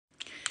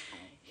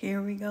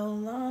Here we go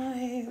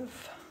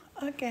live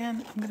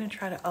again. I'm going to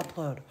try to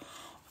upload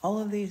all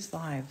of these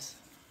lives.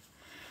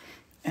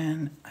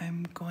 And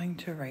I'm going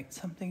to write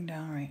something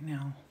down right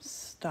now.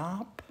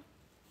 Stop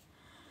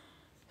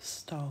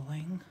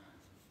stalling.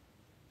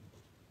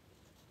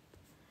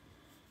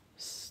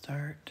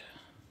 Starting.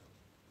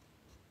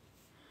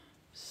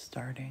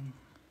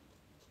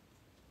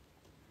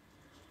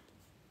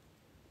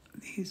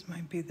 These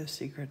might be the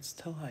secrets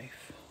to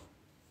life.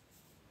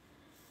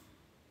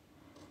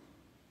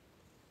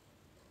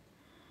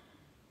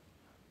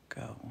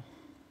 Go.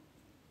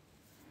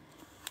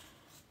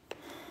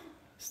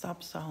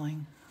 Stop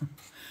stalling.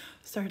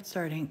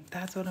 Starting.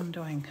 That's what I'm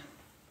doing.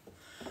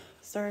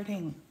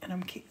 Starting.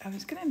 And I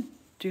was going to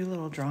do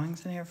little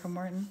drawings in here for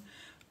Morton.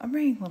 I'm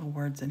writing little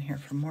words in here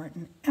for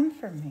Morton and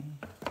for me.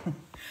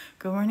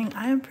 Good morning.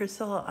 I am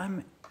Priscilla.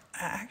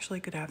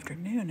 Actually, good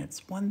afternoon. It's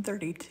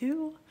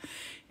 1:32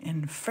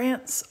 in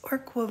France,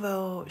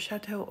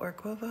 Chateau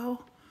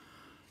Orquevaux.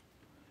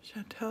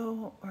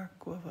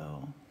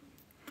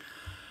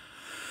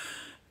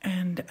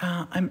 And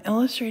I'm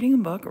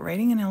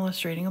writing and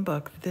illustrating a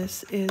book.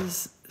 This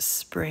is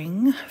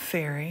Spring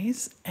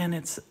Fairies, and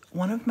it's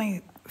one of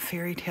my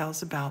fairy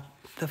tales about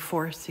the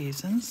 4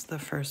 seasons. The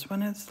first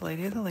one is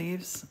Lady of the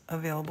Leaves,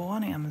 available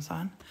on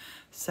Amazon.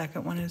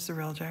 Second one is The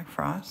Real Jack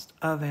Frost,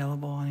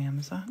 available on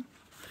Amazon.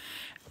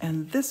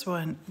 And this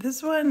one,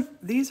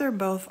 these are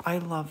both, I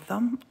love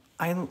them.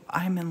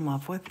 I'm in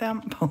love with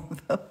them, both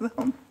of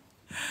them.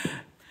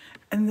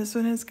 And this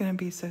one is going to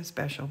be so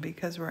special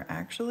because we're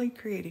actually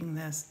creating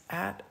this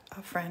at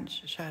a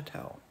French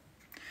chateau.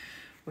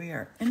 We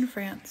are in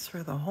France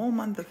for the whole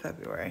month of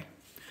February.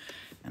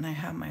 And I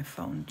have my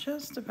phone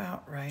just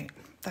about right.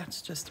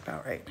 That's just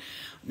about right.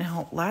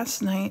 Now,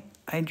 last night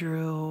I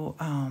drew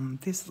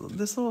this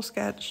little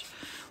sketch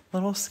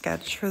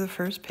for the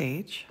first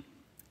page.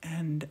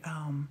 And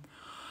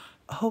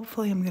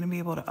hopefully I'm going to be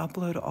able to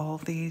upload all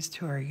of these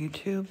to our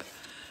YouTube.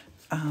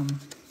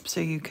 So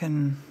you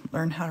can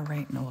learn how to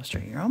write and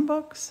illustrate your own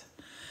books.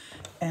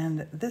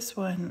 And this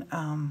one,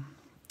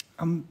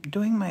 I'm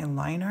doing my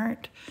line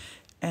art.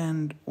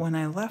 And when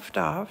I left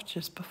off,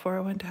 just before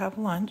I went to have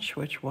lunch,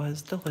 which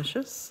was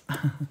delicious,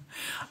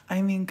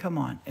 I mean, come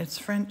on, it's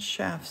French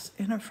chefs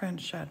in a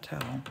French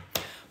chateau.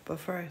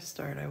 Before I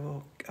start,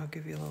 I'll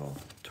give you a little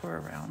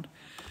tour around.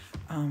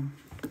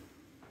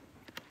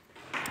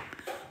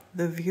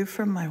 The view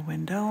from my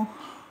window,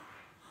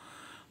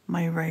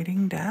 my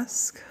writing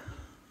desk,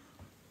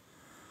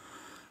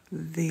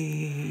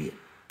 the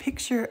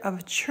picture of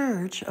a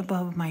church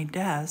above my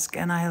desk,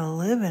 and I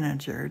live in a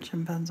church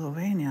in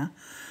Pennsylvania,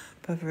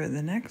 but for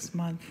the next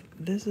month,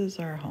 this is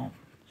our home.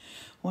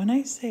 When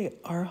I say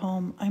our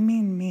home, I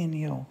mean me and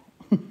you,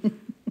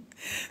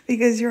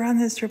 because you're on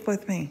this trip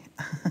with me.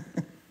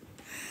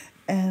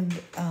 And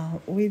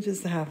we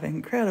just have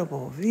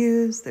incredible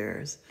views.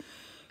 There's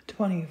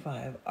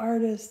 25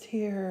 artists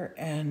here,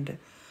 and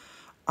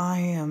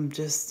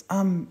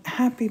I'm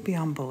happy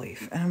beyond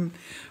belief. And I'm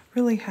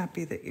really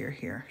happy that you're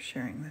here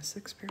sharing this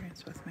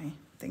experience with me.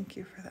 Thank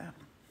you for that.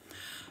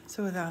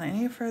 So without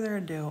any further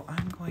ado,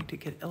 I'm going to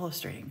get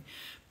illustrating,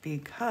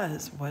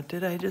 because what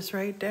did I just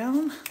write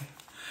down?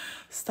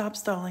 Stop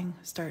stalling,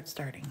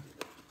 starting.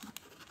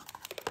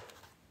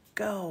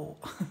 Go.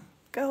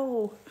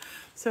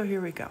 So here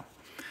we go.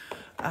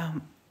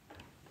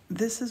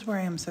 This is where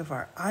I am so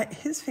far.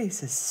 His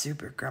face is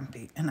super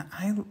grumpy, and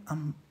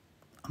I'm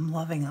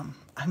loving him.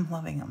 I'm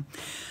loving him.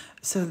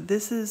 So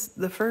this is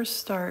the first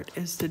start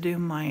is to do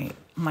my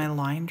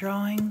line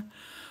drawing.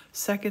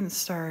 Second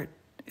start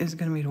is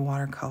going to be to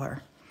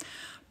watercolor.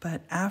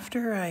 But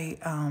after I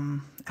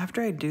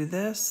do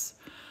this,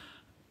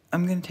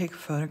 I'm going to take a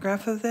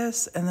photograph of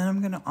this, and then I'm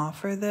going to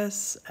offer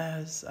this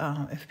as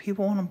if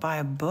people want to buy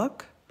a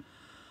book.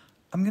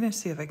 I'm going to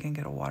see if I can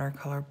get a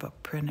watercolor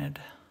book printed,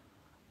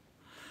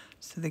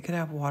 so they could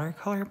have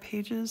watercolor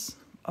pages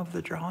of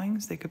the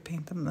drawings. They could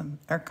paint them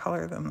or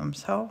color them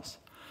themselves.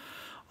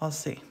 I'll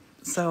see.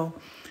 So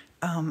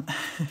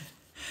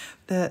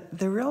the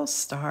real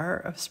star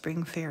of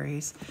Spring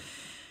Fairies,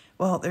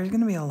 well, there's going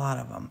to be a lot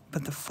of them,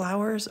 but the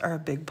flowers are a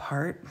big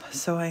part.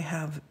 So I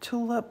have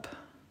tulip.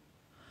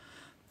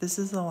 This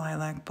is a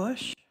lilac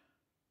bush.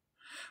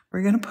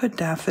 We're going to put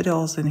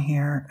daffodils in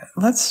here.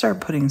 Let's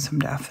start putting some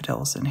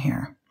daffodils in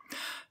here.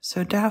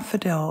 So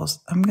daffodils,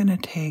 I'm going to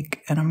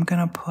take and I'm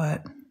going to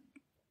put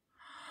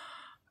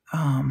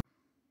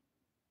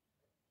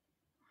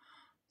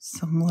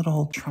some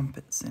little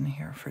trumpets in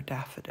here for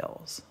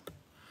daffodils.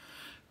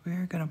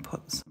 We're going to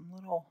put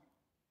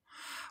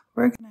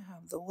we're going to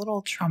have the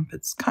little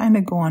trumpets kind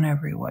of going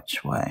every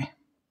which way.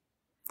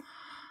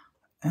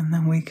 And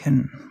then we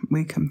can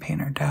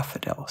paint our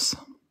daffodils.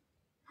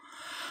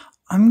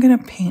 I'm going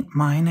to paint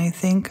mine, I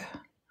think,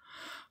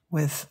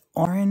 with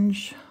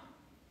orange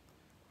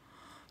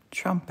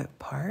trumpet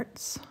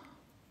parts.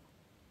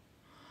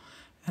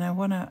 And I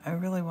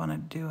really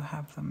want to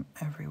have them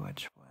every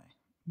which way.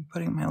 I'm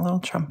putting my little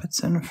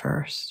trumpets in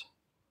first.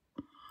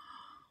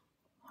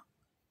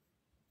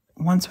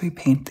 Once we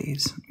paint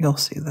these, you'll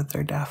see that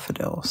they're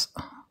daffodils.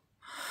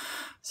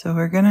 So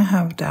we're going to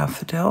have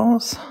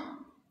daffodils.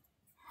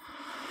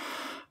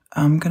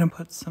 I'm going to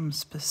put some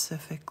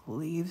specific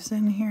leaves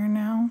in here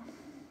now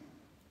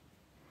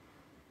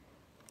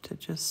to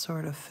just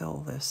sort of fill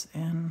this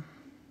in.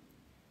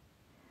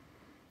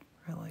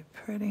 Really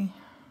pretty.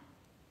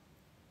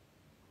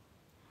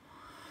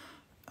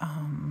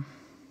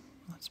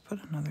 Let's put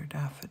another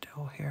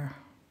daffodil here.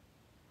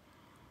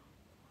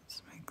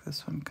 Let's make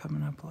this one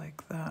coming up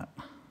like that.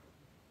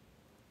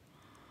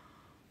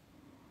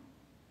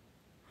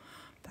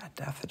 That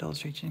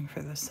daffodil's reaching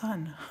for the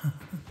sun.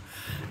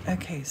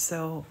 Okay,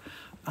 so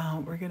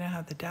we're gonna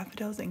have the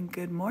daffodils, and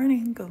good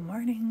morning, good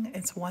morning.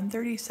 It's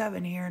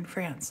 1:37 here in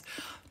France.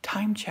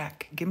 Time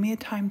check, give me a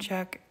time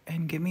check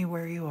and give me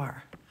where you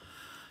are.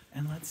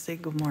 And let's say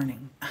good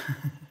morning.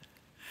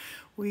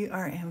 We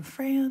are in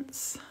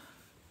France.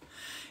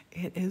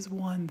 It is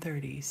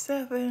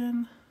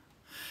 1:37.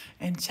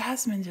 And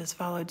Jasmine just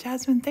followed.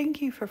 Jasmine,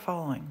 thank you for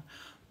following.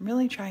 I'm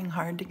really trying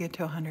hard to get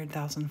to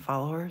 100,000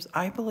 followers.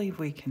 I believe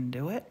we can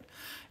do it.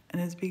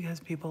 And it's because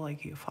people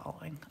like you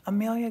following.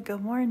 Amelia,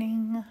 good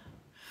morning.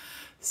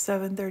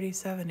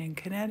 7:37 in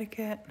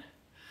Connecticut.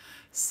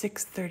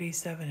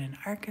 6:37 in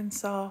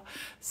Arkansas.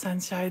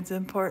 Sunshine's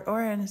in Port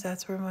Orange.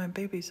 That's where my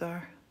babies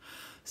are.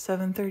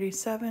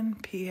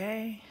 7:37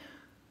 PA.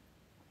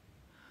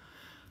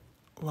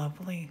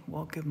 Lovely.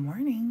 Well, good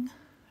morning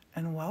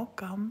and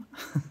welcome.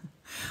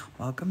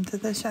 Welcome to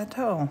the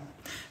chateau.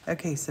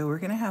 Okay, so we're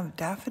going to have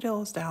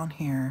daffodils down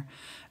here.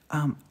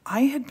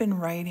 I had been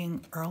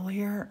writing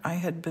earlier. I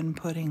had been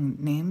putting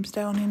names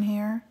down in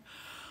here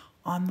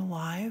on the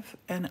live,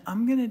 and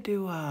I'm going to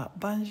do a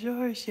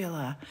bonjour,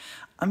 Sheila.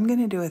 I'm going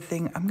to do a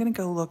thing. I'm going to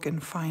go look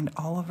and find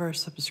all of our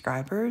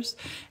subscribers,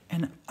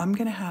 and I'm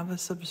going to have a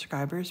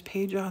subscribers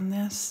page on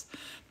this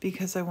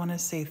because I want to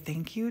say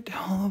thank you to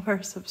all of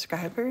our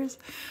subscribers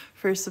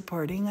for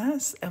supporting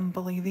us and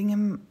believing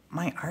in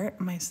my art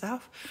and my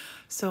stuff.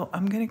 So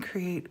I'm going to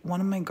create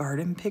one of my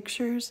garden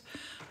pictures.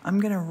 I'm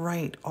going to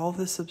write all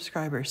the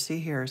subscribers. See,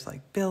 here's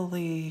like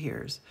Billy,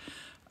 here's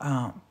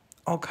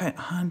all kind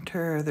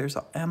Hunter, there's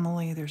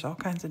Emily, there's all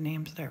kinds of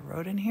names that I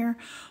wrote in here,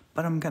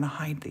 but I'm going to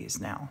hide these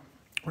now.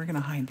 We're going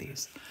to hide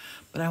these.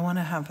 But I want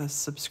to have a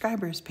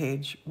subscribers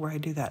page where I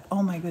do that.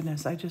 Oh my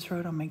goodness, I just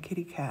wrote on my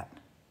kitty cat.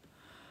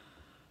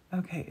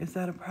 Okay, is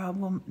that a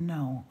problem?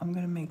 No, I'm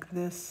going to make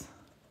this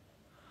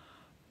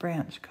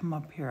branch come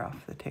up here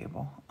off the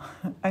table.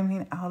 I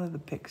mean, out of the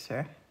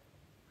picture.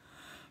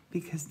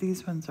 Because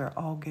these ones are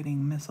all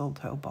getting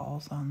mistletoe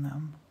balls on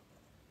them.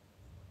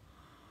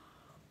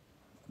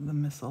 The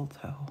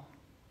mistletoe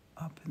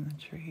up in the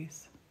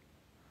trees.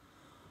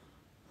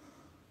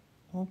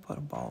 We'll put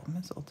a ball of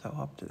mistletoe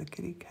up to the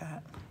kitty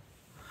cat.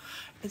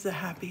 It's a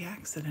happy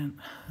accident.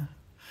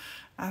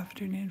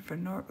 Afternoon for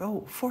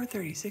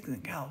 4:36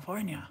 in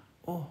California.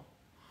 Oh,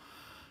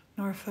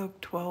 Norfolk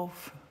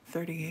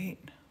 12:38.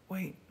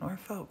 Wait,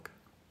 Norfolk.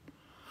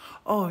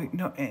 Oh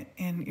no,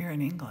 and you're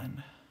in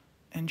England.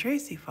 And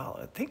Tracy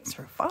followed. Thanks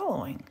for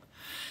following.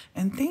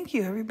 And thank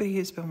you, everybody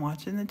who's been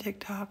watching the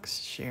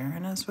TikToks,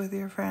 sharing us with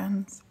your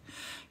friends.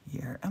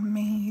 You're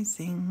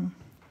amazing.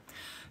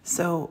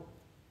 So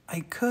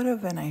I could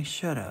have and I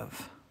should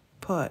have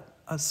put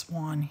a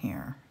swan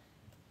here.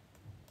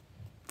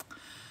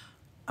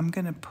 I'm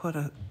going to put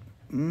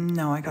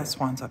no, I got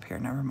swans up here.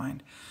 Never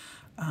mind.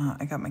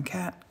 I got my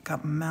cat,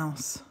 got my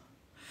mouse.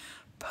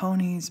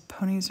 Ponies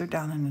are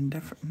down in a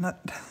different,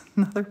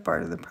 another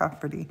part of the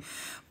property.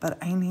 But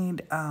I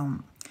need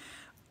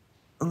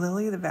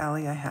Lily of the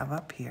Valley I have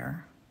up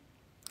here.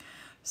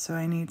 So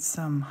I need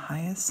some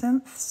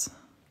hyacinths.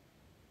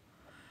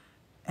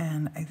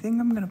 And I think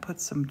I'm going to put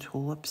some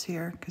tulips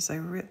here because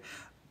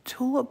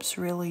tulips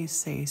really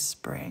say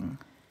spring.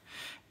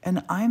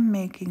 And I'm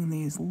making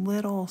these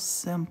little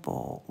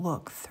simple,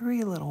 look,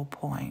 3 little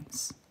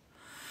points.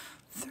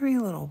 3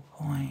 little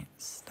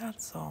points,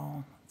 that's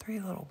all. 3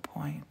 little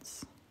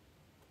points.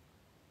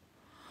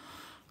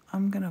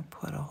 I'm going to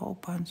put a whole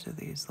bunch of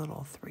these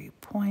little 3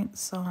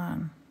 points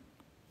on.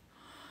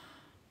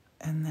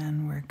 And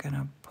then we're going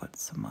to put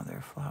some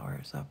other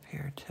flowers up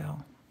here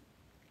too.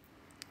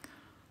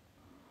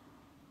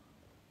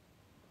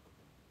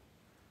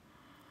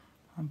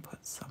 I'll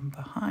put some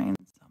behind,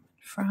 some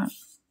in front.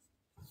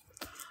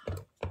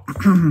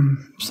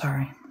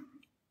 Sorry.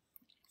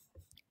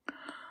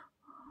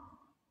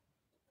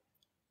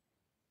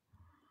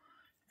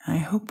 I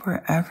hope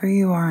wherever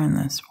you are in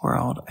this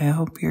world, I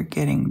hope you're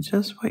getting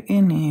just what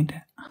you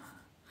need.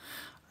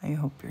 I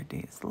hope your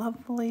day is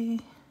lovely.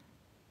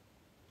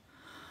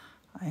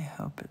 I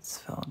hope it's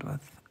filled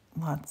with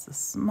lots of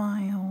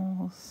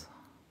smiles,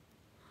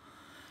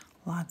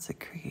 lots of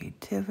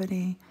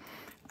creativity.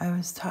 I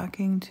was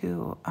talking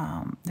to,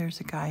 there's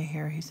a guy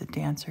here, he's a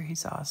dancer,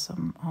 he's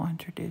awesome. I'll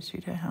introduce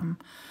you to him.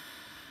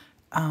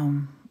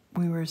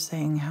 We were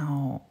saying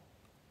how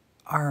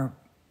our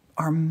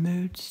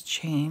moods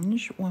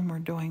change when we're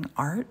doing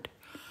art.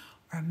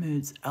 Our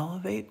moods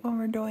elevate when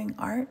we're doing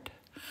art.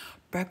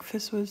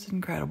 breakfast was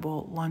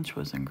incredible. Lunch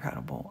was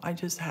incredible. I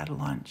just had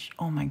lunch.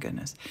 Oh my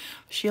goodness.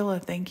 Sheila,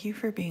 thank you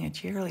for being a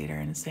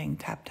cheerleader and saying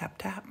tap, tap,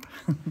 tap.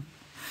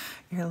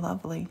 You're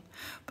lovely.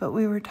 But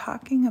we were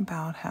talking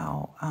about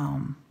how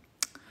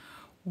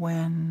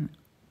when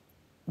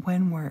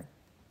we're,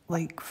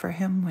 like for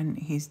him, when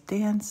he's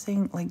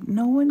dancing, like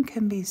no one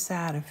can be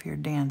sad if you're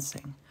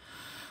dancing.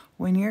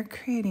 When you're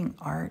creating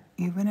art,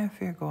 even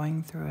if you're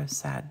going through a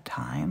sad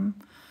time,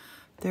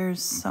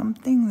 there's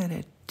something that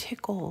it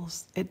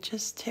tickles. It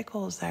just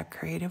tickles that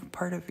creative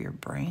part of your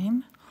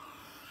brain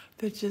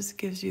that just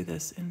gives you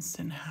this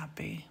instant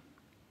happy.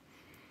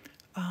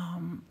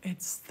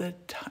 It's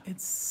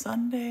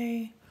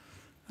Sunday,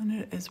 and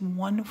it is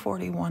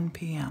 1:41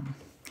 p.m.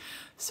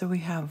 So we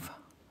have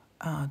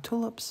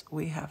tulips,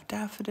 we have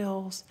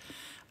daffodils,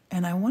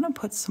 and I want to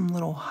put some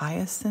little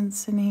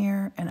hyacinths in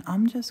here, and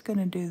I'm just going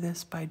to do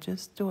this by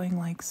just doing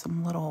like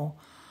some little,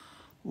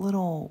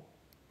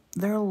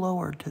 they're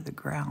lower to the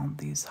ground,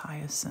 these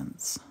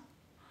hyacinths.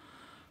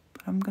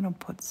 But I'm going to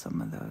put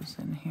some of those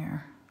in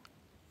here.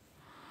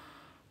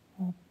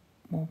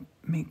 We'll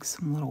make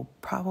some little,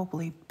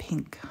 probably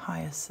pink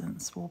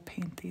hyacinths. We'll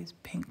paint these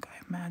pink,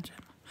 I imagine.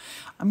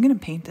 I'm going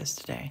to paint this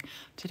today.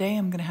 Today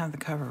I'm going to have the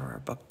cover of our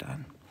book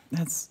done.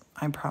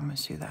 I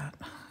promise you that.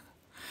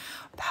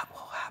 That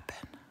will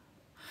happen.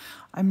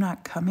 I'm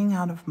not coming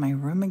out of my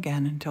room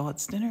again until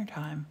it's dinner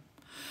time.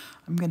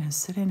 I'm going to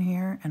sit in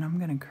here and I'm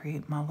going to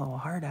create my little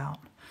heart out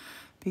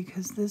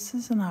because this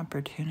is an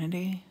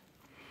opportunity.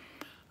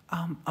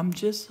 I'm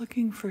just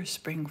looking for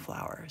spring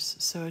flowers.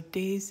 So a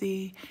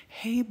daisy,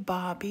 hey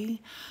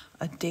Bobby,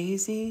 a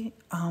daisy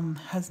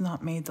has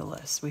not made the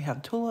list. We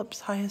have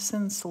tulips,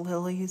 hyacinths,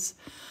 lilies,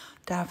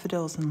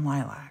 daffodils, and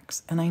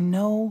lilacs. And I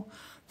know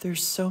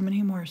there's so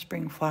many more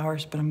spring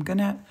flowers, but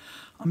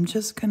I'm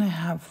just gonna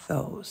have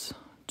those,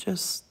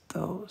 just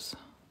those.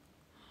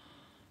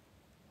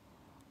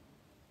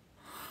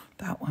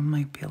 That one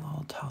might be a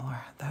little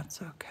taller,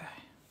 that's okay.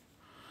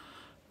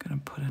 Gonna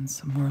put in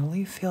some more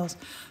leaf fields.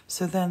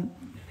 So then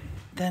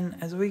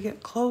as we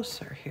get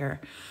closer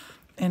here,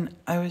 and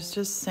I was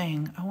just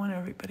saying, I want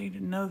everybody to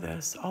know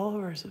this, all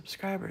of our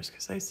subscribers,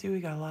 because I see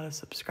we got a lot of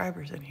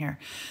subscribers in here.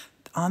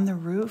 On the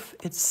roof,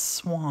 it's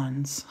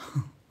swans.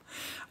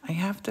 I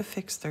have to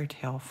fix their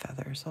tail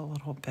feathers a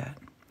little bit.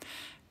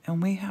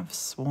 And we have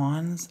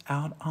swans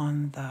out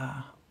on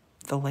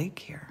the lake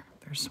here.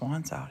 There's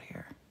swans out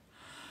here.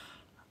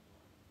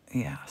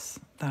 Yes,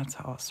 that's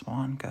how a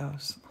swan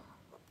goes.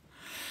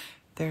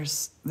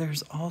 There's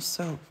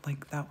also,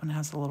 like that one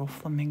has a little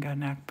flamingo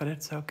neck, but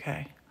it's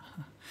okay.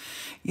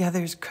 Yeah,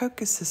 there's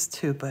crocuses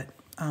too, but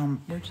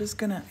we're just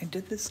gonna, I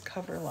did this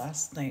cover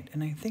last night,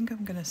 and I think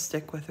I'm gonna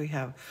stick with, we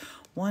have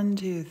 1,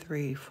 2,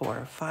 3,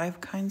 4,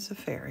 5 kinds of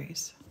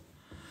fairies.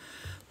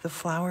 The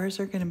flowers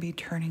are gonna be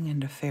turning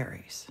into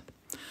fairies.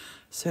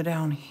 So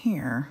down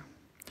here,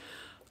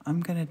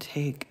 I'm gonna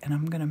take, and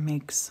I'm gonna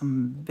make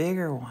some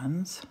bigger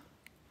ones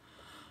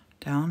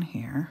down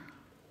here.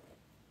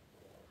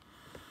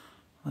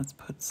 Let's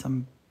put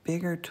some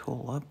bigger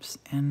tulips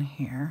in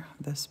here,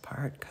 this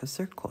part, because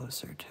they're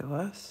closer to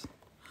us.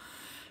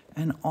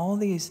 And all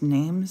these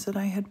names that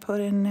I had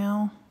put in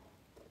now,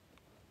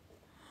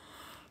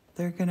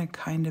 they're gonna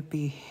kind of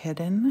be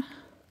hidden,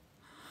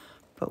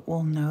 but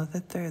we'll know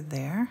that they're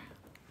there,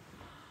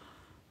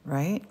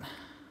 right?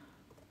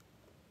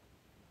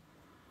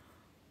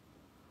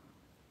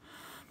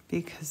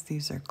 Because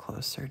these are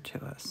closer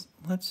to us.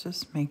 Let's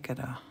just make it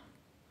a,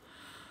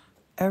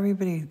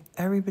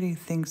 everybody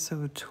thinks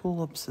of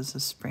tulips as a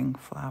spring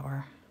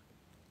flower.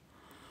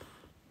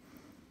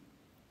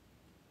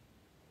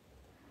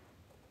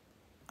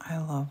 I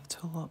love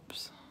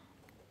tulips.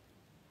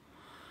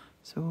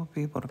 So we'll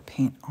be able to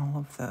paint all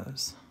of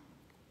those.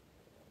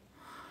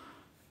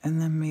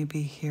 And then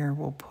maybe here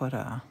we'll put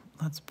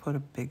let's put a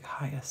big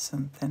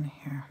hyacinth in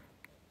here.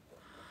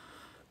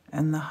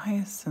 And the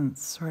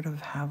hyacinths sort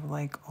of have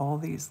like all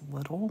these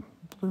little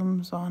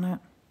blooms on it.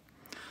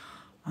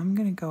 I'm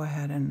gonna go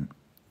ahead and,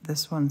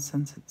 this one,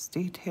 since it's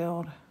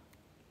detailed,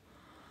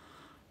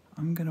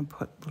 I'm gonna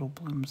put little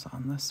blooms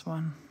on this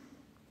one.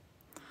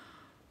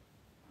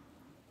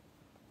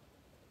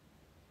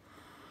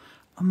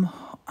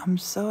 I'm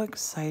so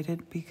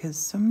excited because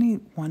so many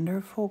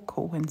wonderful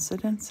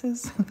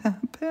coincidences have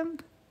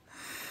happened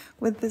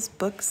with this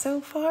book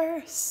so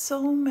far.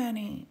 So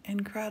many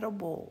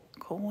incredible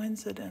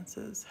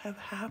coincidences have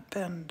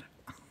happened.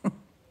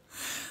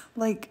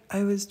 Like,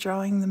 I was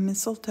drawing the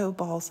mistletoe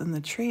balls in the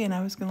tree, and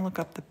I was going to look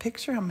up the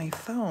picture on my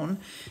phone,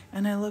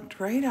 and I looked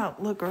right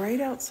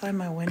outside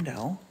my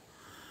window,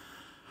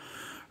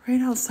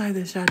 right outside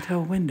the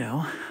chateau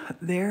window.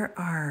 There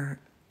are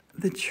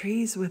the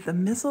trees with the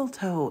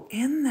mistletoe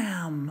in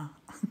them.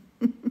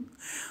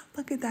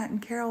 Look at that.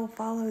 And Carol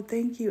followed.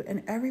 Thank you.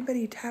 And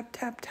everybody tap,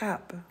 tap,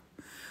 tap.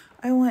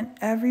 I want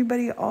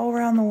everybody all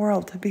around the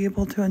world to be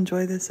able to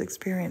enjoy this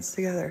experience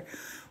together.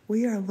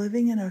 We are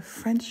living in a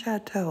French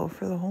chateau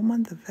for the whole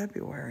month of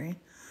February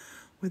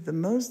with the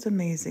most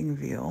amazing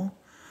view,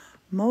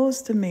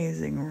 most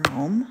amazing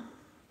room,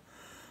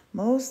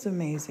 most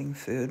amazing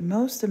food,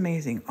 most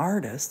amazing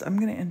artist. I'm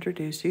going to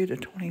introduce you to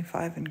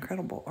 25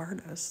 incredible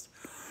artists.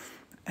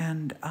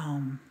 And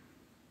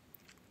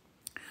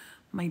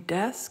my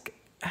desk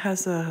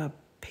has a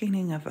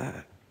painting of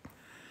a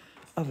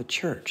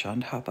church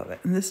on top of it.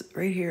 And this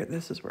right here,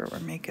 this is where we're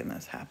making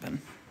this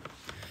happen.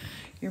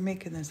 You're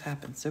making this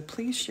happen. So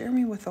please share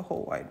me with the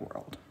whole wide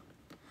world.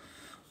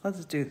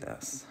 Let's do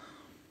this.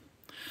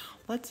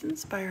 Let's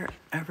inspire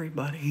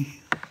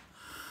everybody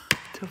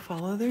to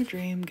follow their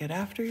dream, get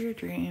after your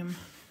dream.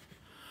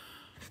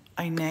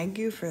 I nag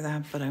you for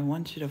that, but I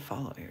want you to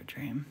follow your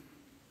dream.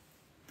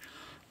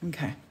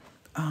 Okay.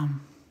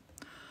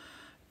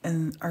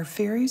 And our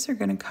fairies are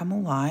going to come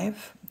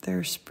alive.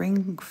 They're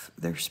spring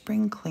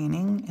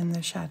cleaning in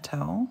the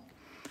chateau.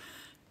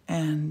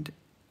 And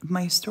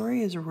my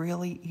story is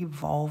really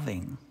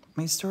evolving.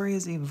 My story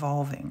is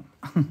evolving.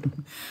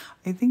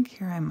 I think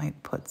here I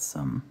might put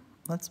some,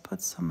 let's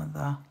put some of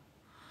the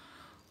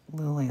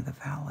lily of the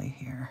valley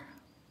here.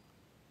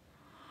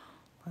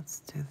 Let's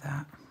do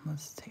that.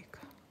 Let's take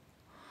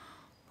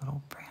a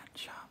little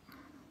branch up.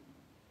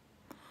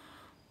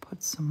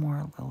 Put some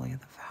more lily of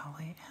the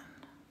valley in.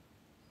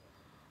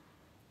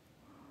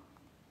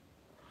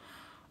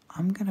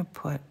 I'm going to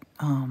put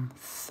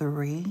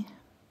 3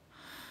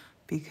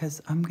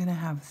 because I'm going to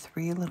have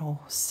 3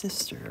 little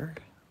sister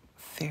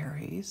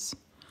fairies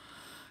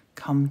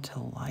come to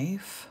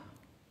life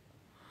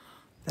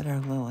that are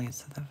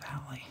lilies of the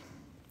valley.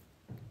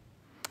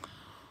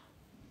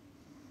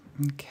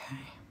 Okay.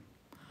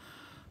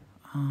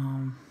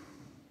 I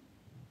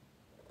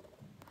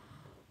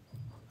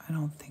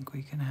don't think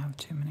we can have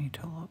too many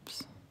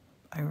tulips.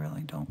 I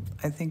really don't.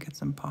 I think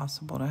it's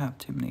impossible to have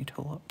too many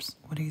tulips.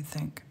 What do you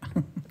think?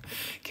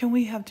 Can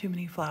we have too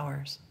many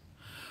flowers?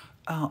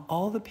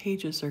 All the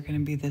pages are going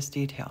to be this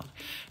detailed.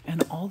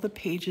 And all the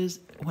pages,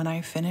 when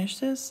I finish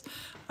this,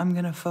 I'm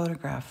going to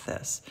photograph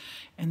this.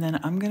 And then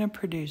I'm going to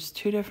produce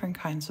 2 different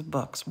kinds of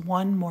books.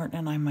 One, Morton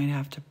and I might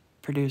have to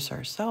produce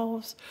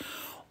ourselves.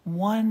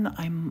 One,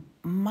 I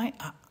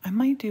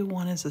might do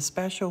one as a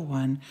special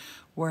one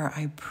where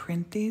I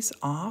print these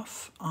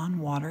off on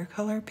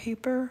watercolor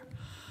paper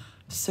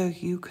so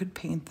you could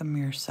paint them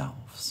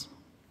yourselves.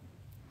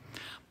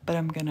 But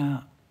I'm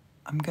gonna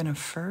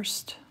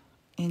first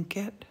ink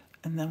it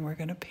and then we're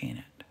gonna paint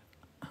it.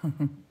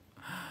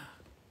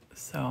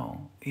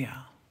 So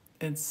yeah,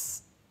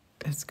 it's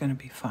gonna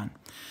be fun.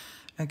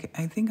 Okay,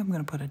 I think I'm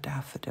gonna put a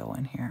daffodil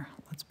in here.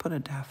 Let's put a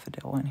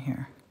daffodil in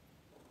here.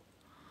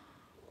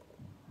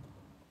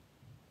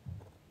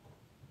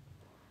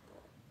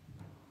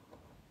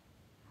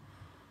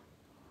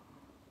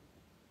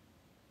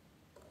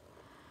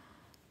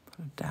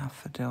 Put a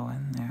daffodil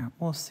in there.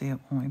 We'll see it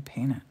when we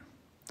paint it.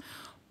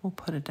 We'll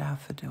put a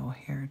daffodil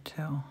here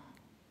too.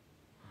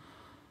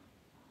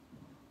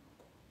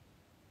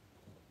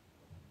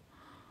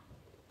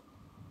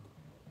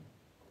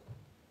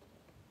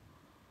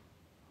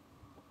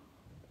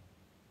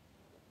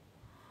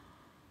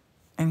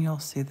 And you'll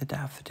see the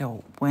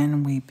daffodil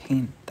when we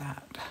paint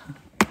that.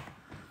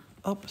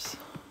 Oops.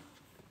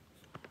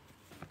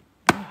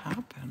 What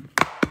happened?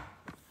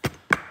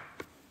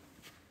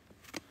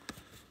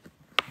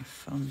 My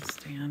phone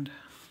stand.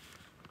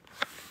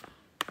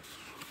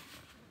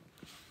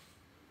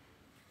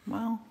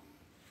 Well,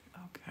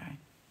 okay.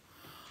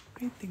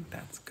 I think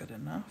that's good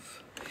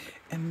enough.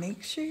 And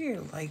make sure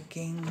you're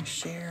liking,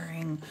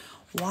 sharing,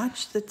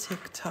 watch the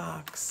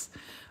TikToks.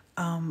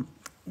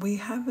 We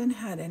haven't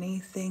had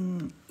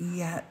anything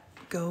yet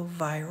go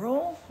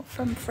viral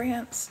from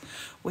France.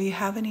 We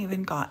haven't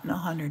even gotten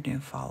 100 new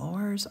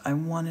followers. I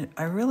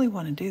really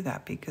want to do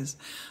that because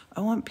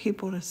I want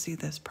people to see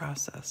this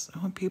process. I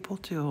want people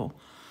to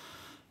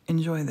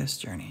enjoy this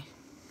journey.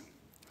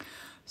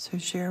 So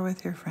share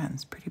with your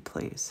friends, pretty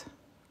please.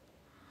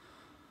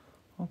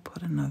 Let's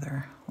put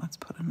another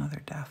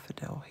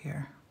daffodil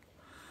here.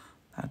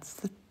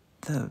 That's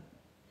the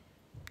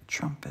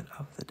trumpet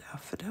of the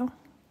daffodil.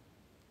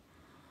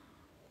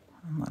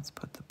 And let's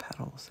put the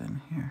petals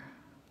in here.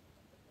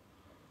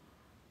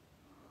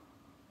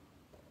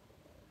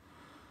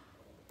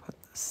 Put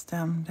the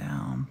stem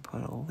down,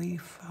 put a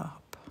leaf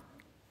up,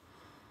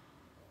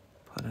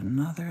 put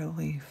another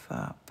leaf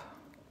up.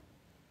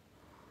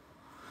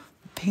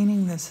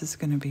 Painting this is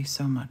going to be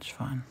so much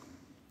fun.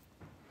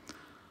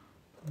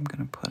 I'm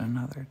going to put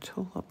another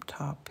tulip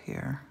top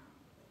here.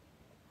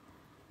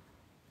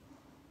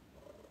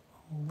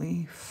 A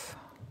leaf.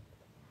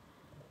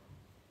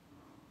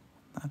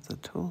 That's a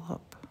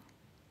tulip.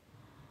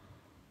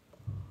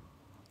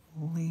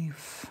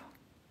 Leaf.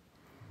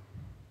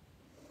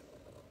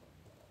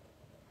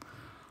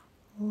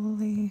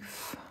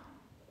 Leaf.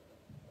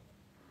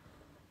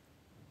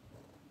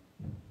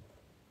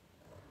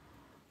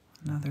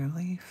 Another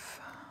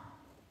leaf.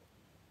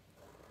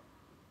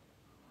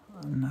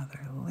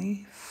 Another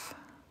leaf.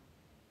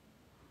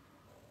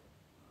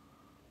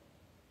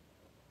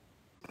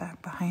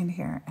 Back behind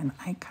here, and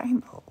I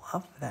kind of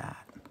love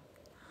that.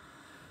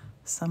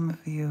 Some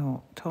of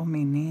you told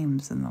me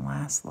names in the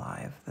last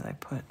live that I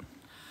put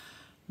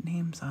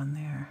names on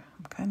there.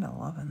 I'm kind of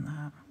loving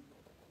that.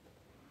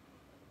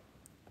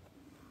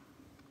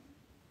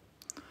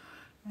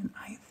 And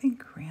I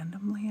think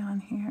randomly on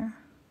here,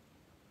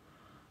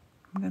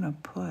 I'm gonna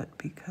put,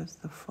 because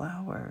the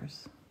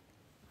flowers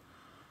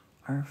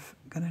are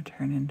gonna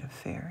turn into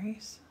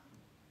fairies.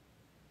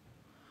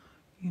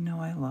 You know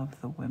I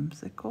love the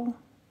whimsical.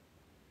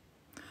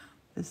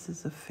 This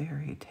is a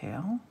fairy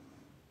tale.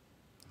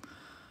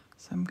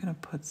 So I'm gonna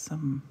put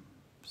some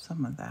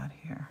of that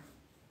here.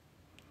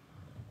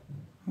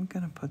 I'm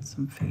gonna put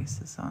some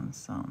faces on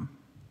some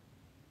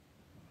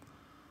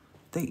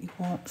that you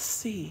won't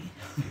see.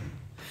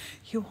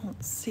 You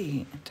won't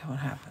see until it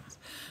happens.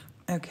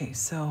 Okay,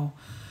 so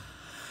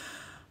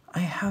I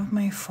have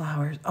my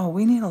flowers. Oh,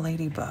 we need a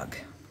ladybug.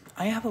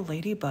 I have a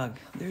ladybug.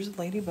 There's a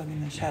ladybug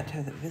in the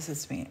chateau that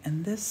visits me,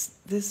 and this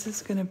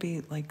is gonna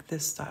be like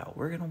this style.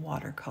 We're gonna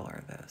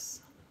watercolor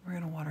this. We're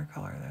gonna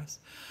watercolor this.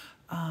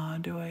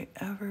 Do I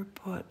ever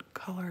put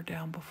color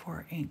down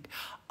before ink?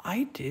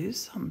 I do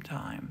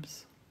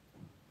sometimes.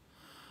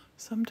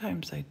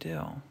 Sometimes I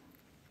do.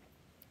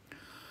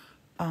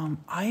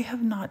 I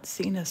have not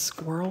seen a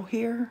squirrel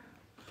here,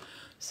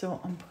 so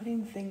I'm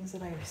putting things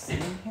that I've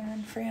seen here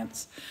in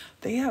France.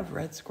 They have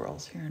red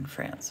squirrels here in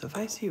France. So if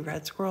I see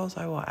red squirrels,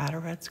 I will add a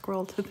red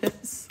squirrel to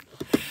this.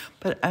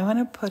 But I want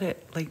to put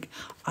it like,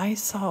 I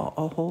saw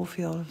a whole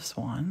field of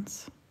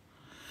swans.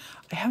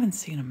 I haven't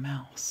seen a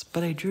mouse,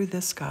 but I drew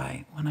this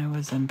guy when I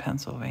was in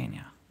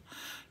Pennsylvania.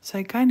 So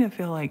I kind of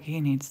feel like he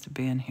needs to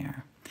be in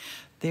here.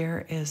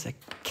 There is a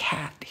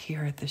cat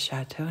here at the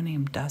chateau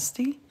named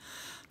Dusty.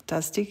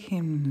 Dusty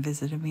came and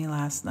visited me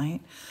last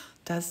night.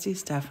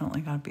 Dusty's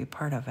definitely got to be a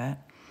part of it.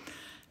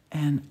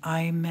 And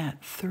I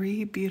met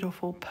 3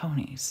 beautiful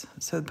ponies.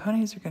 So the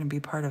ponies are going to be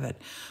part of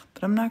it.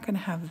 But I'm not going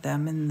to have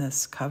them in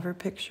this cover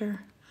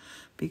picture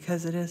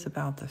because it is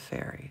about the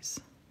fairies.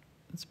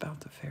 It's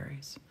about the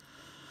fairies.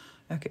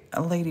 Okay,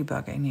 a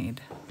ladybug I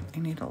need. I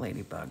need a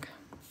ladybug.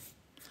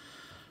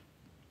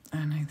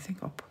 And I think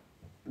I'll put...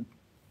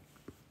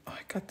 Oh,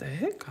 I got the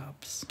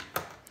hiccups.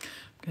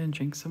 I'm gonna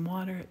drink some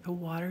water. The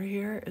water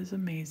here is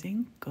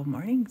amazing. Good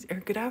morning,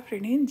 or good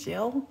afternoon,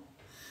 Jill.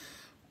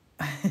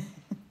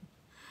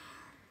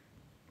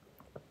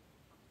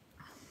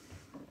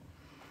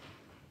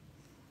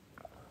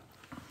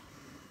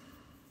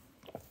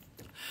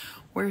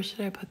 Where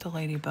should I put the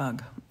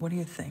ladybug? What do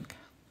you think?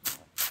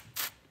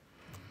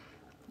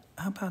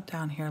 How about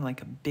down here,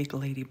 like a big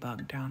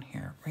ladybug down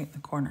here, right in the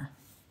corner?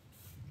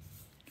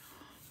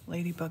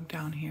 Ladybug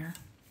down here.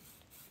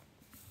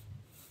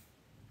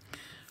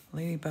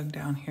 Ladybug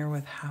down here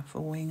with half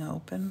a wing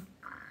open.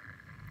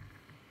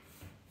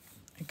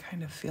 I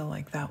kind of feel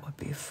like that would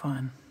be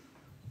fun.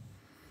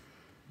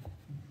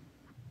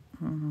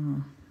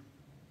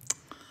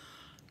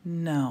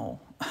 No.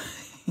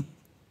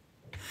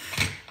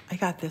 I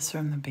got this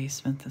from the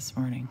basement this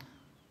morning.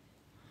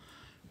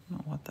 I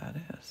don't know what that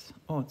is.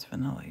 Oh, it's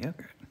vanilla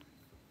yogurt.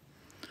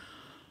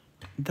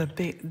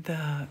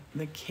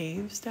 The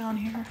caves down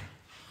here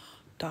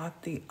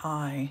dot the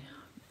I.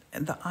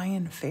 The I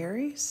in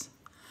fairies,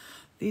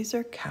 these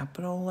are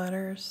capital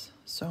letters,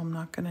 so I'm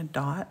not going to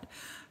dot.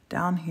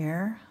 Down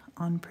here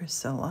on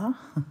Priscilla,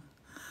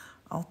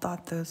 I'll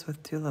dot those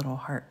with 2 little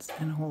hearts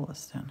in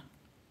Holiston.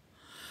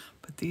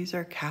 But these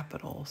are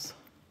capitals.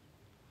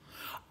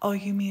 Oh,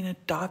 you mean a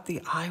dot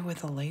the I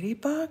with a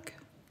ladybug?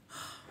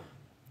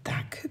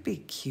 That could be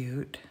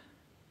cute.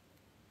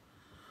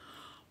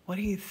 What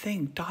do you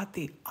think? Dot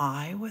the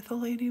I with a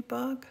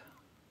ladybug?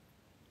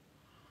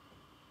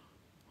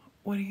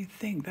 What do you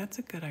think? That's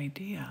a good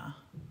idea.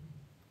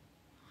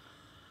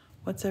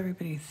 What's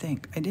everybody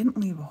think? I didn't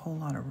leave a whole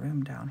lot of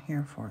room down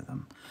here for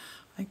them.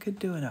 I could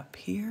do it up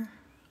here.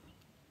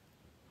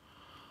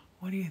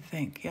 What do you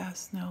think?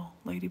 Yes, no,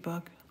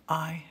 ladybug,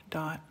 I,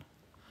 dot,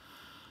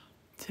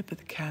 tip of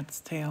the cat's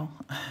tail.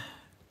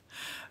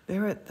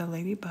 The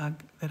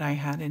ladybug that I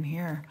had in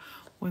here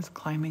was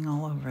climbing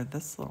all over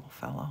this little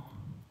fellow.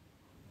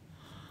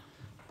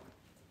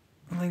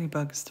 The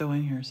ladybug's still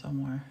in here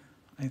somewhere,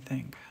 I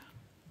think.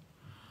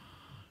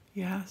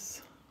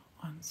 Yes,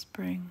 on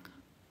spring.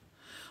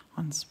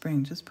 On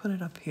spring, just put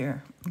it up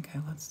here. Okay,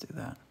 let's do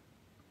that.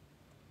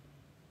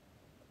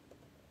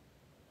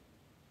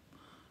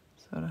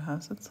 So it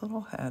has its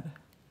little head,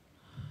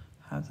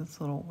 has its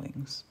little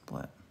wings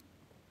split.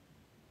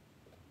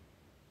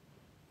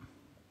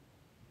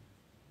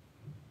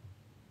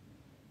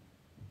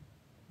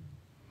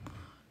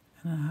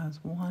 And it has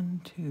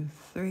 1, 2,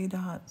 3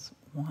 dots,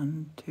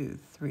 1, 2,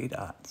 3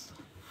 dots.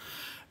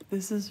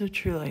 This is a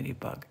true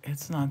ladybug.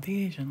 It's not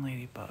the Asian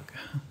ladybug.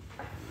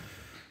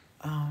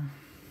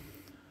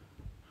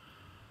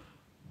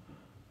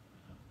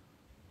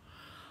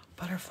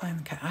 Butterfly and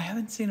the cat. I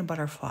haven't seen a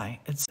butterfly.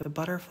 The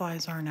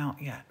butterflies aren't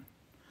out yet.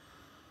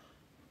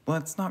 Well,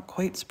 it's not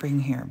quite spring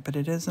here, but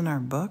it is in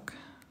our book.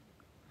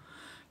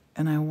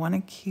 And I want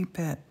to keep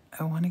it,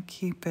 I want to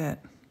keep it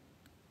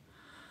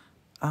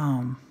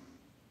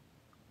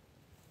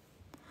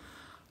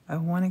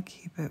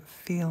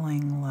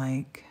feeling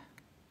like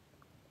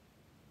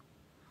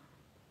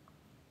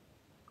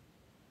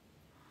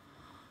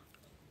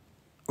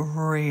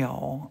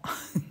real.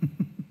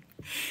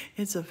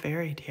 It's a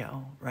fairy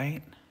tale,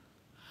 right?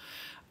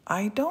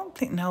 I don't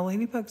think, no,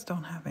 ladybugs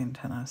don't have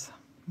antennas.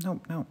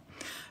 Nope, nope.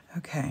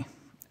 Okay.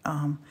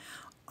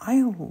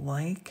 I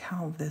like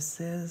how this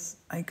is.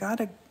 I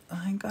gotta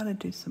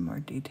do some more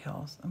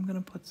details. I'm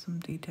gonna put some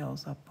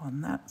details up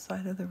on that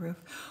side of the roof.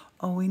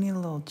 Oh, we need a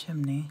little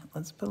chimney.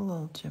 Let's put a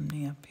little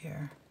chimney up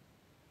here.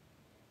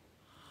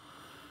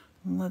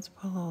 Let's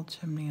put a little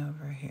chimney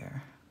over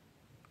here.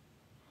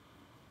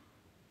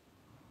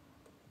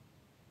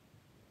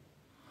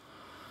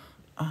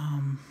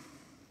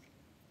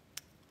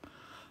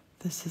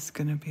 This is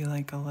gonna be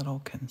like a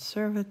little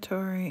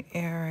conservatory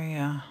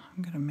area.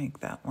 I'm gonna make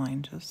that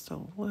line just a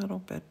little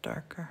bit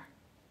darker.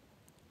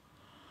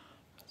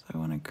 So I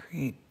wanna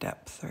create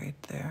depth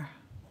right there.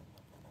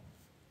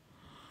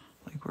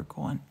 Like we're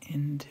going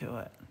into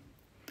it.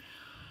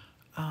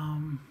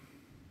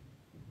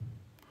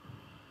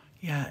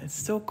 Yeah, it's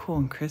still cool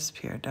and crisp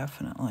here,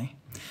 definitely.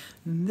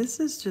 And this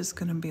is just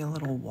gonna be a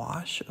little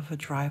wash of a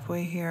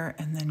driveway here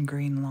and then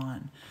green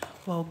lawn.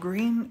 Well,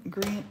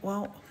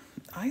 well,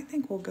 I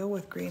think we'll go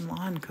with green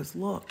lawn because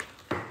look,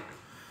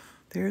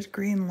 there's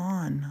green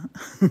lawn.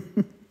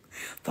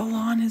 The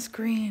lawn is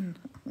green.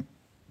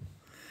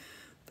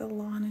 The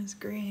lawn is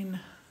green.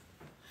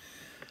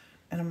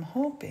 And I'm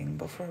hoping,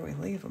 before we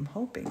leave, I'm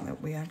hoping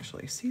that we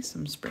actually see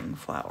some spring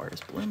flowers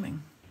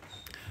blooming.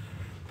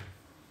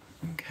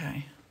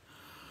 Okay.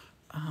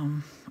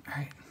 All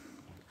right.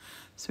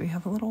 So we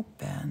have a little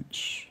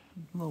bench.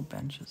 A little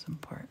bench is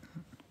important.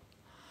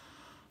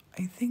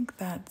 I think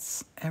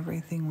that's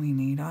everything we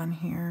need on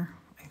here,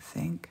 I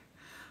think.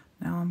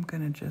 Now I'm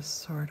gonna just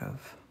sort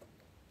of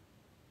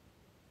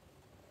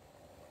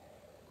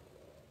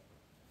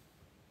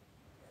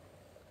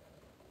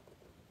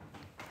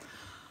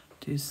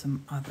do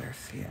some other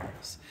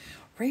feels.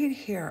 Right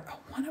here, I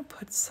wanna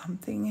put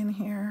something in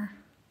here.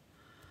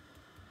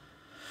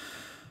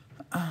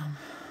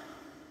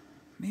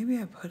 Maybe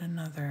I put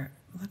another,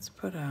 let's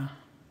put a,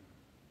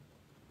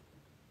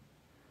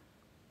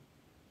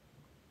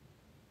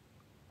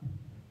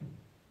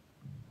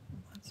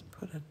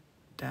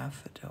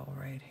 daffodil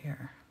right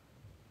here.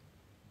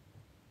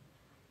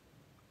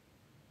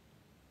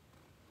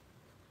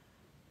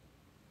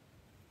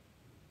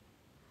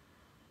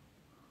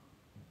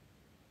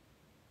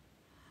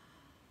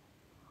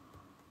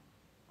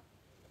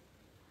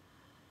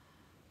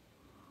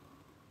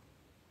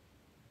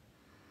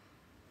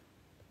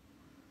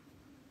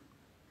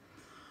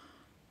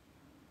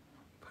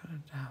 Put a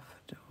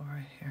daffodil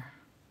right here.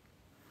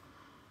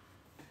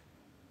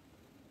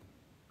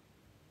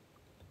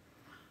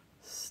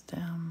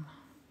 Stem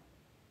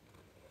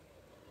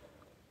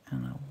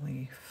and a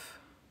leaf.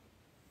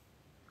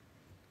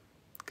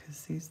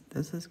 Because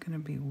this is going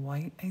to be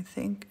white, I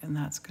think, and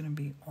that's going to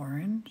be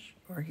orange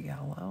or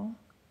yellow.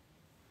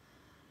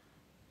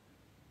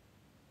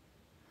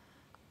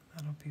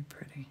 That'll be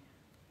pretty.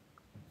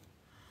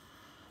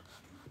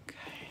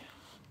 Okay.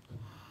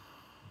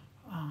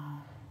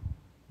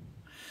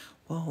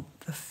 Well,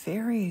 the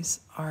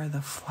fairies are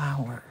the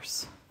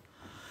flowers,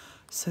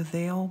 so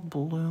they'll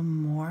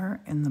bloom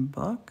more in the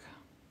book.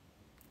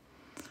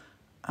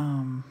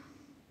 I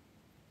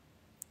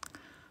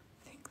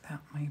think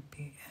that might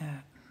be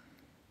it.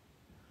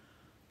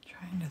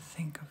 Trying to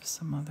think of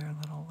some other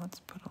little, let's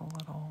just put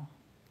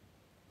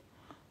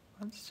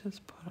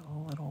a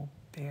little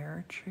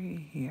bear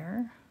tree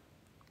here.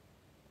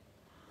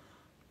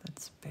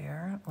 That's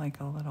bare,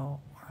 like a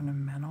little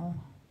ornamental.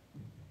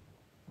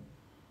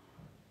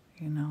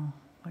 You know,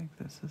 like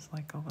this is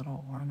like a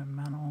little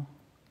ornamental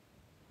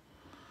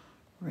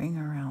ring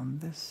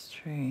around this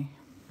tree.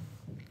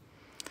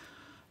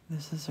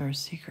 This is our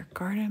secret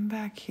garden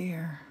back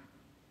here.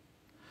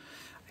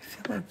 I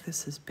feel like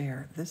this is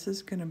bare. This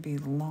is gonna be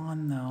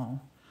lawn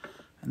though,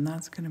 and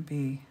that's gonna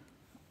be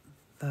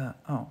the,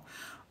 oh,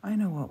 I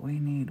know what we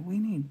need. We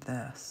need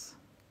this.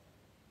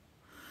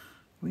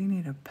 We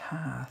need a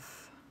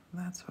path.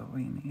 That's what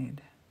we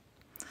need.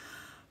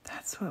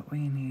 That's what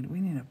we need.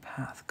 We need a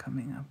path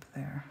coming up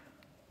there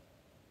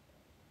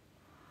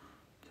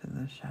to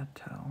the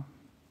chateau.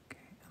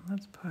 Okay, and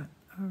let's put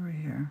over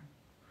here,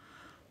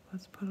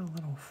 let's put a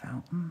little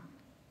fountain.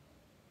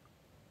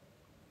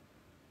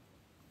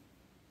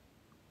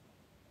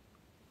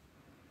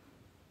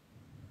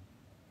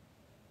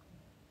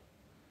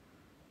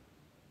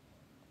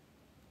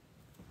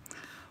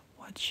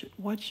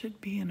 What should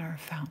be in our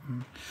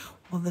fountain?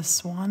 Well, the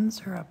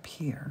swans are up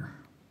here.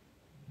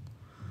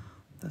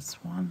 The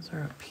swans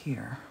are up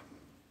here.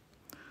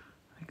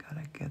 I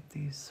gotta get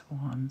these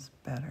swans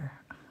better.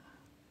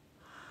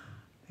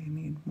 They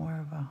need more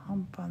of a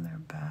hump on their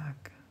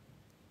back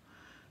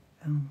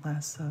and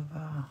less of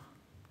a,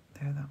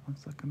 there, that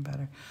one's looking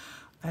better.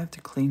 I have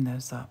to clean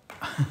those up.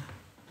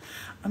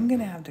 I'm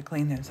gonna have to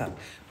clean those up.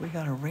 We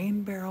got a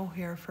rain barrel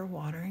here for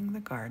watering the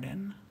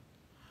garden.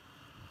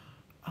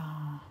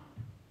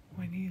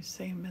 When you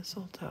say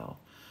mistletoe,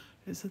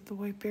 is it the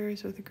white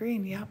berries or the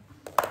green? Yep.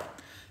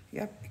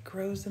 Yep, it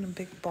grows in a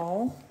big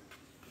ball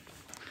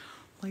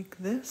like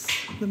this,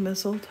 the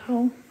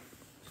mistletoe.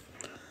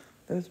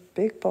 Those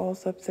big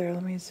balls up there,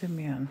 let me zoom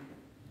in.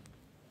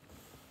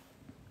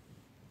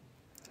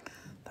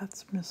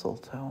 That's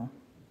mistletoe.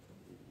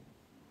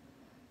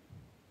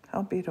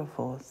 How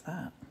beautiful is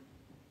that?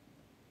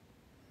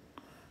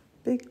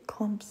 Big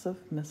clumps of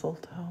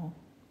mistletoe.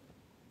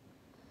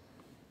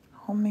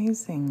 How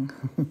amazing.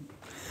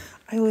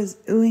 I was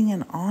oohing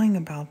and awing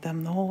about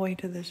them the whole way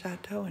to the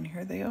chateau, and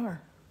here they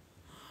are.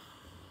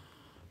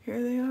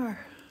 Here they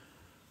are.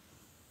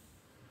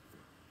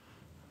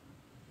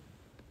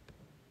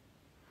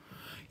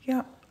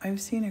 Yeah, I've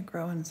seen it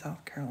grow in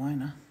South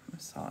Carolina. I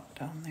saw it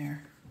down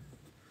there.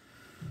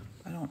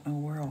 I don't know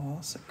where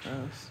else it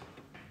grows.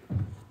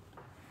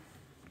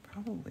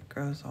 Probably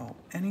grows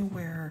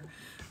anywhere.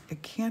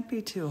 It can't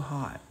be too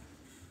hot,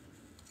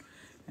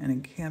 and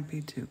it can't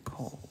be too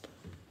cold.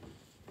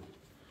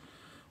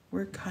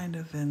 We're kind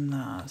of in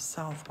the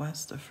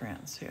southwest of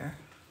France here.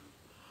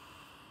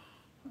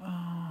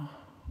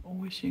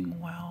 Wishing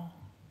well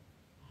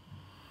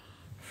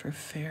for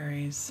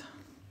fairies.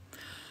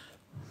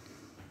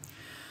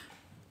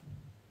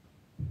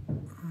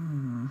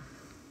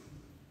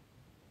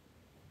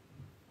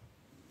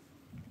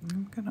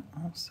 I'm gonna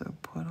also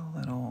put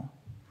I'm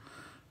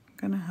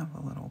gonna have a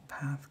little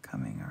path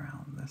coming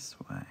around this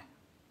way.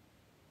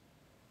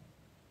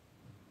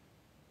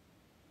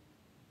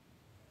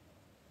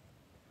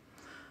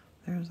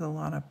 There's a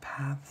lot of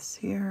paths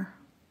here,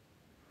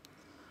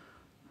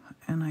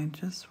 and I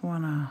just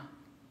wanna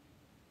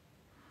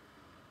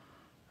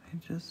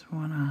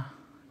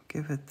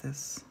give it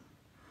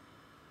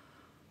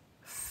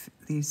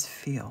these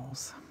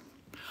feels.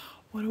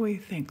 What do we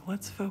think?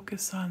 Let's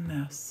focus on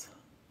this.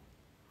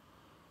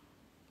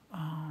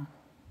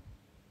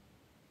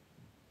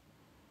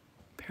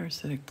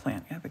 Parasitic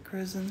plant. Yeah, it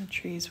grows in the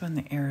trees when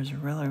the air is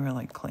really,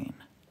 really clean.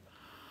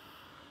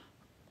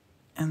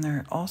 And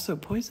they're also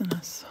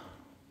poisonous.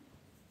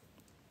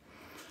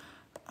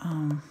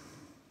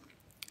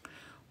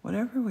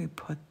 Whatever we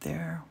put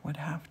there would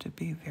have to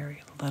be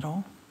very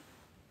little.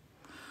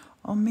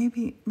 Oh,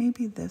 maybe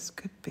this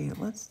could be.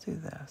 Let's do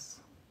this.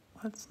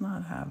 Let's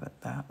not have it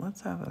that.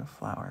 Let's have it a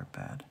flower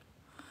bed.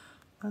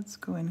 Let's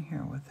go in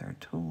here with our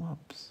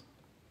tulips.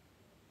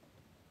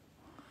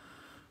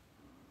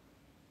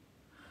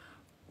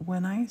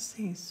 When I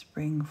say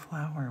spring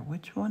flower,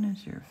 which one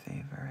is your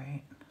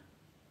favorite?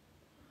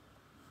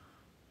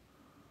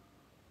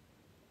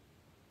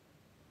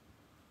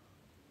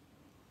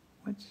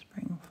 Which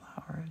spring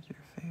flower is your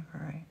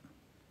favorite?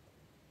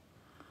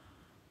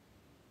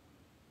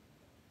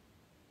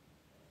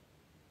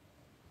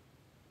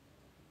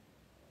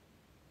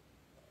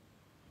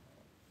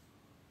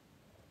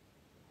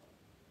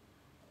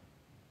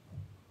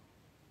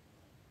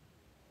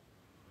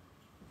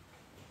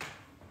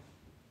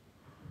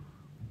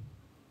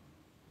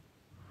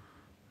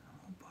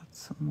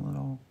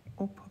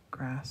 We'll put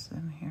grass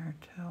in here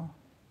too.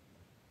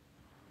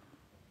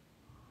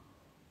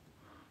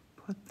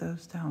 Put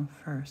those down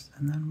first,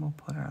 and then we'll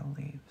put our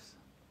leaves.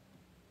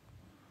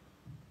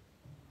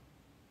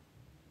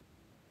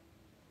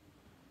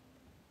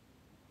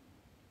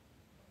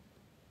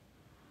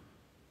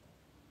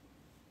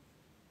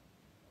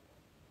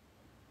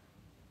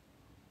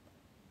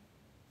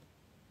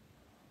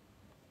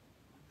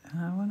 And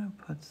I want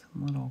to put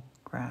some little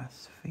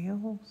grass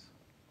fields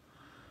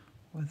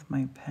with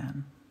my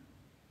pen.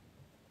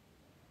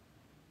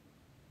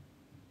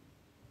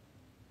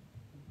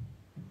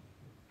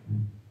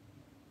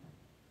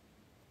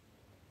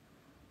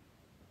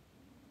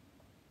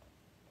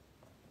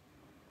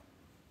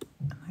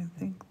 And I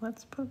think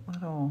let's put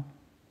little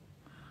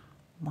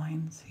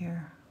lines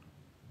here.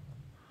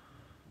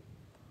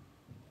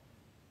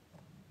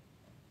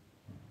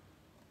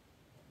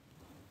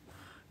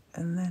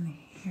 And then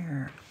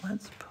here,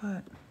 let's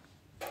put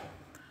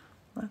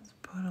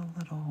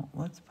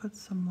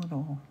some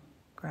little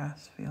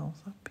grass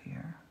fields up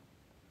here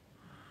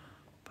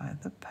by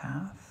the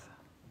path.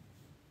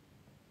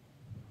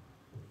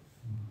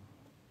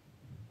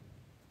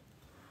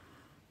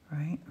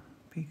 Right?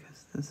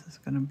 Because this is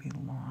going to be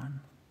lawn.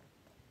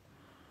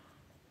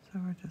 So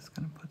we're just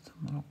going to put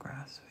some little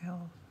grass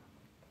fields.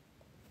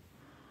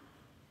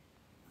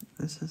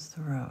 This is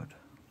the road.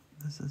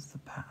 This is the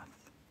path.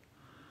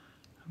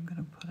 I'm going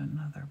to put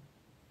another,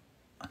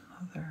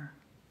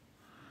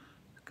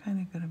 it's kind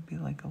of going to be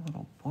like a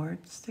little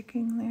board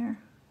sticking there.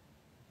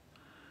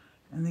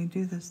 And they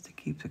do this to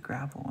keep the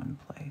gravel in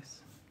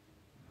place.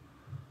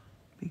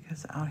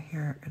 Because out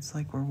here, it's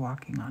like we're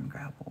walking on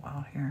gravel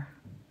out here.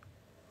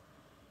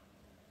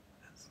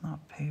 It's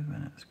not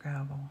pavement, it's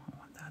gravel. I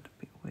want that to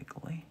be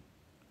wiggly.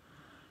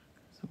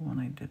 It's the one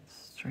I did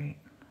straight.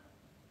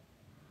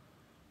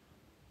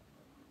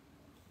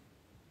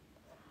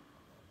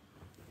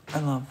 I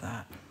love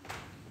that.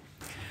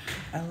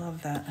 I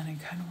love that, and I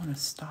kind of want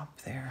to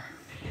stop there.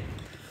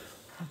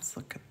 Let's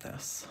look at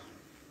this.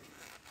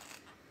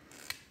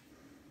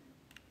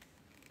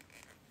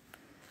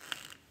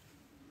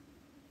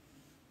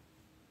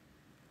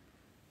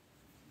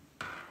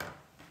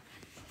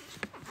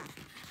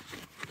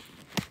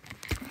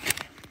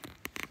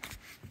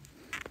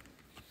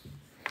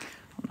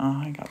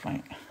 Oh, I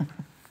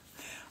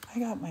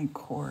got my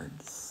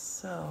cords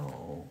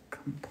so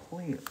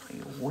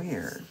completely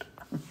weird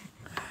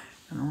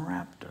and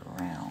wrapped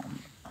around.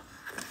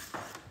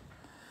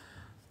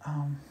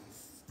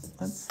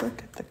 Let's look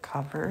at the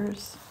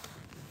covers.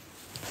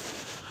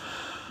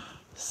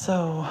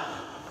 So,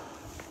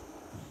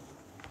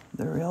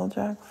 The Real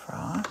Jack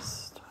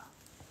Frost,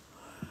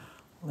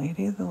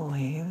 Lady of the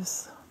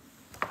Leaves.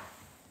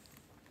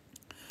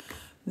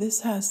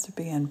 This has to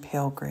be in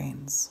pale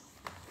greens.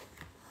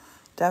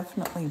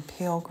 Definitely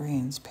pale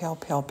greens, pale,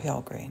 pale,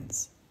 pale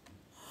greens.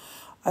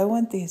 I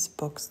want these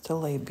books to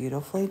lay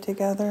beautifully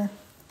together.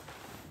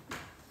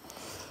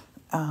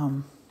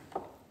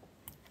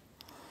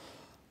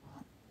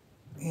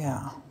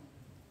 Yeah.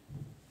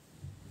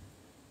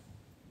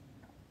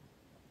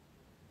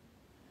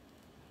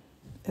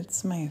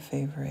 It's my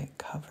favorite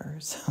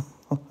covers.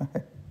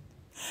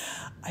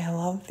 I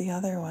love the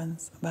other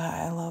ones, but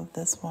I love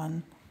this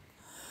one.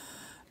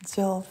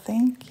 Jill,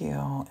 thank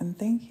you. And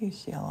thank you,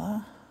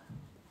 Sheila.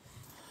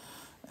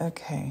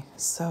 Okay,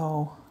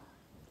 so,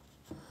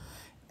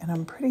 and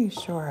I'm pretty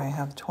sure I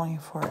have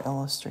 24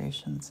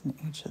 illustrations in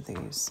each of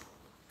these.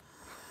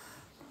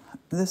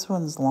 This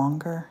one's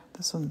longer.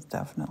 This one's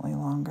definitely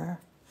longer.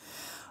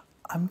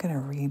 I'm going to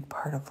read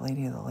part of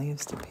Lady of the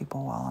Leaves to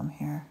people while I'm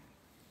here.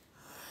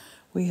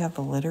 We have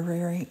a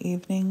literary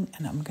evening,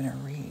 and I'm going to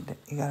read.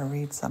 You got to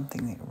read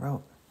something that you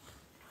wrote.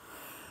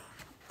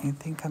 I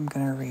think I'm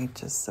going to read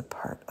just the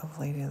part of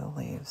Lady of the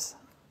Leaves.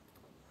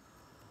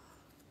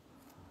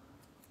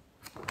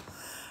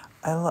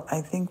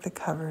 I think the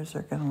covers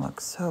are going to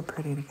look so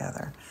pretty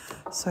together.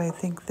 So I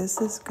think this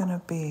is going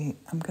to be,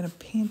 I'm going to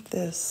paint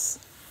this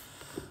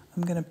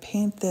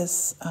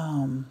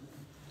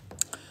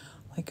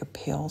like a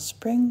pale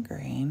spring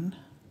green.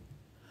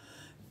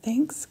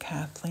 Thanks,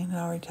 Kathleen. It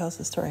already tells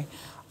the story.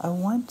 I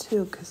want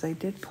to, because I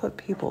did put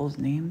people's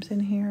names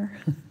in here.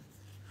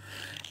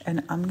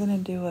 And I'm going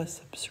to do a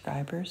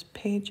subscribers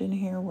page in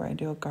here where I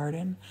do a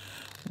garden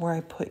where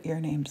I put your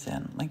names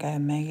in. Like I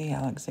have Maggie,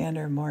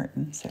 Alexander,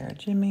 Morton, Sarah,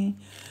 Jimmy,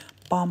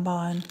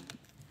 Bonbon.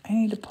 I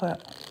need to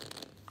put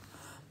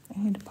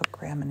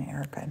Graham and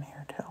Erica in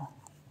here too.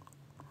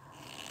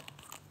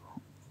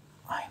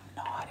 I'm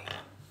naughty.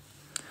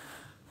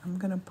 I'm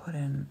going to put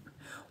in,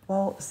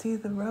 well, see,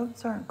 the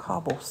roads aren't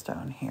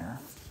cobblestone here.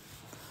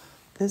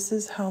 This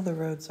is how the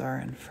roads are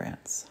in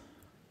France.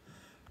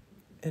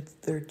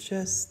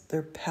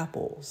 They're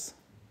pebbles.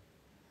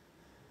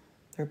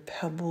 They're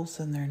pebbles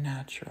and they're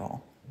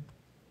natural.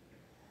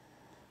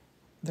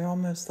 They're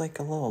almost like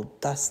a little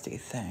dusty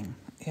thing.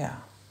 Yeah.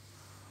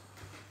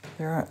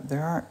 There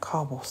aren't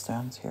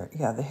cobblestones here.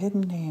 Yeah, the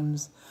hidden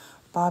names,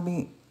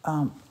 Bobby,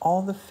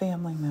 all the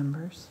family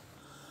members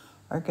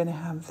are going to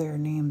have their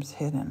names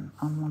hidden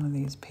on one of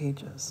these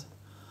pages.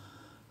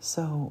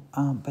 So,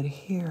 but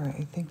here,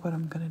 I think what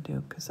I'm going to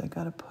do, because I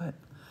got to put,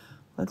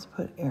 let's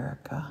put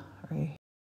Erica right